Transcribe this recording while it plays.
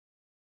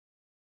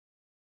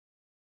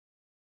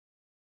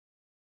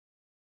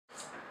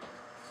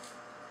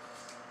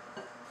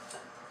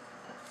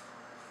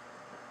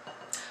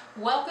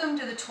Welcome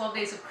to the 12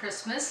 Days of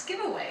Christmas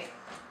giveaway.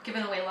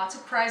 Giving away lots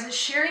of prizes,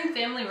 sharing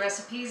family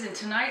recipes, and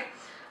tonight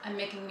I'm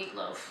making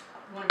meatloaf,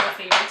 one of our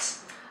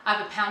favorites. I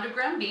have a pound of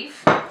ground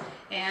beef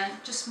and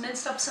just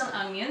minced up some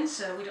onions.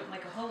 So we don't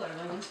like a whole lot of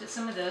onions, but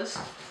some of those.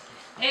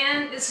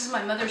 And this is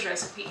my mother's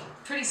recipe.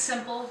 Pretty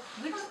simple.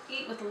 We don't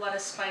eat with a lot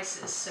of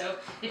spices, so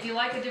if you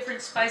like the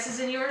different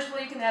spices in yours,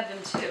 well, you can add them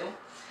too.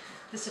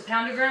 This is a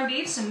pound of ground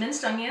beef, some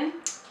minced onion,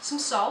 some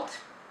salt,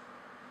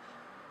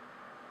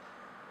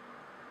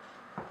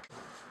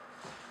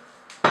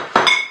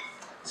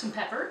 some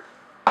pepper,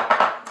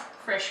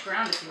 fresh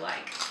ground if you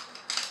like.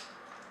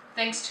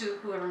 Thanks to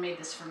whoever made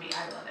this for me,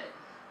 I love it.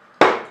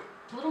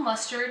 A little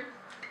mustard.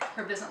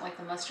 Herb doesn't like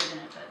the mustard in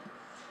it,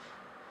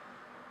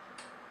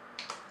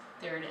 but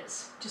there it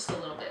is, just a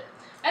little bit.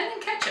 And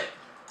then ketchup.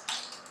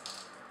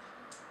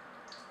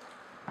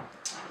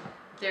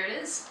 There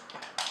it is.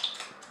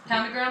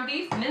 Pound of ground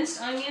beef, minced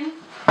onion,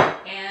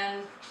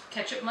 and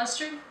ketchup,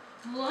 mustard,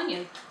 and a little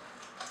onion.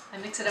 I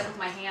mix it up with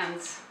my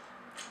hands.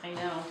 I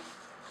know.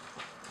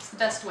 It's the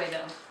best way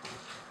though.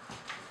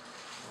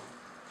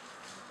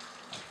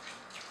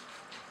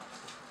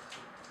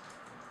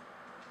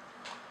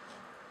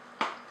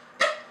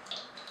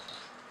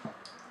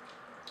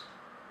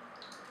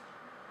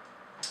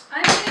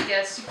 I'm gonna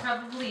guess you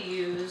probably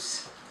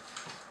use,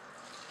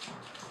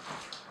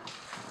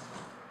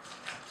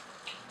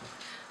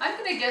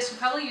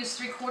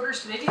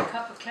 ¾ to maybe a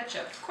cup of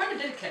ketchup. Quite a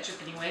bit of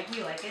ketchup anyway,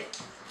 we like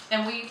it.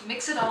 And we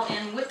mix it all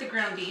in with the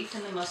ground beef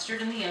and the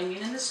mustard and the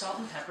onion and the salt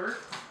and pepper.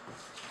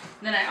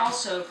 And then I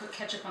also put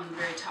ketchup on the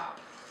very top.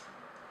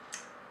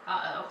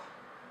 Uh-oh,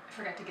 I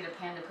forgot to get a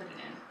pan to put it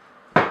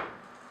in.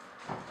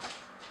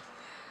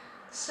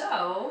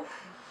 So,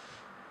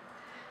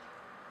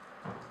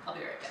 I'll be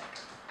right back.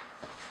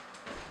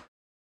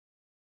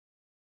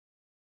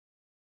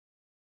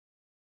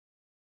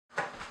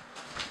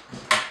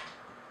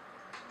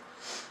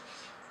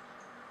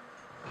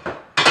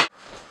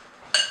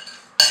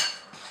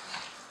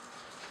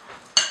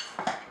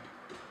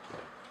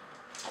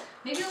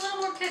 Maybe a little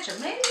more ketchup.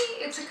 Maybe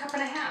it's a cup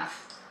and a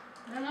half.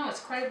 I don't know,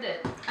 it's quite a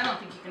bit. I don't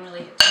think you can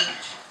really get too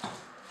much.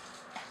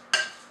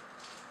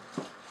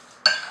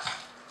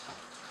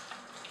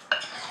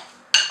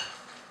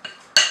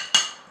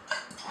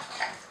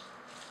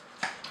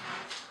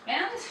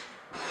 And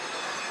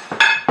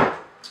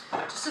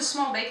just a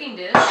small baking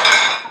dish.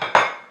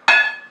 I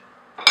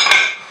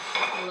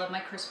love my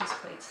Christmas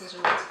plates. Those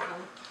are lots of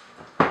fun.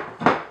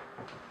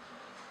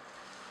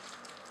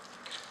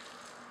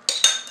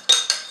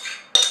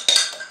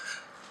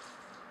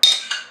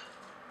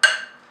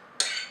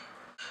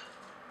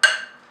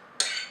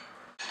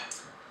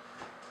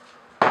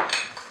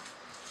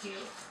 You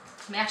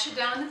mash it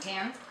down in the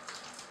pan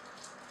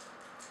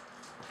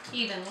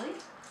evenly.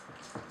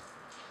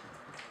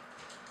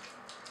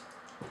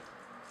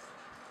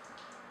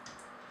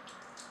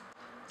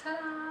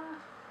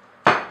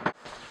 Ta-da!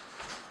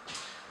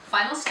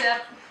 Final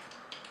step,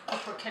 I'll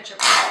pour ketchup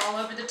all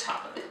over the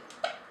top of it.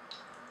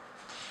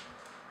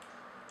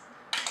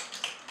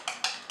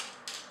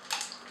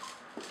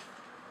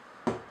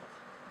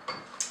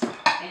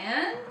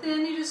 And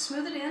then you just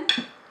smooth it in,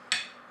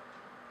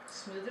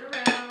 smooth it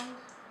around.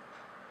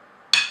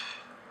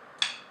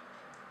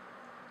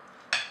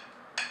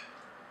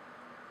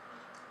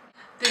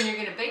 Then you're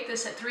going to bake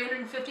this at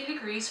 350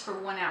 degrees for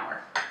 1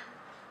 hour.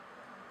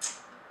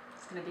 It's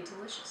going to be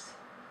delicious.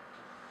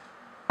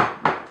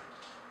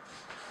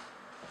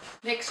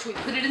 Next, we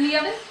put it in the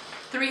oven,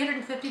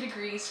 350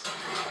 degrees,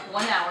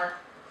 1 hour.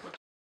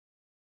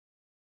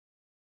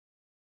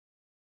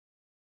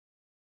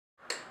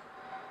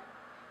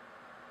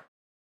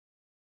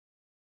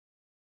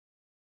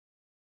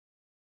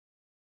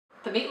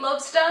 The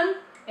meatloaf's done,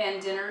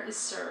 and dinner is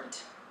served.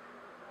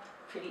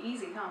 Pretty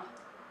easy, huh?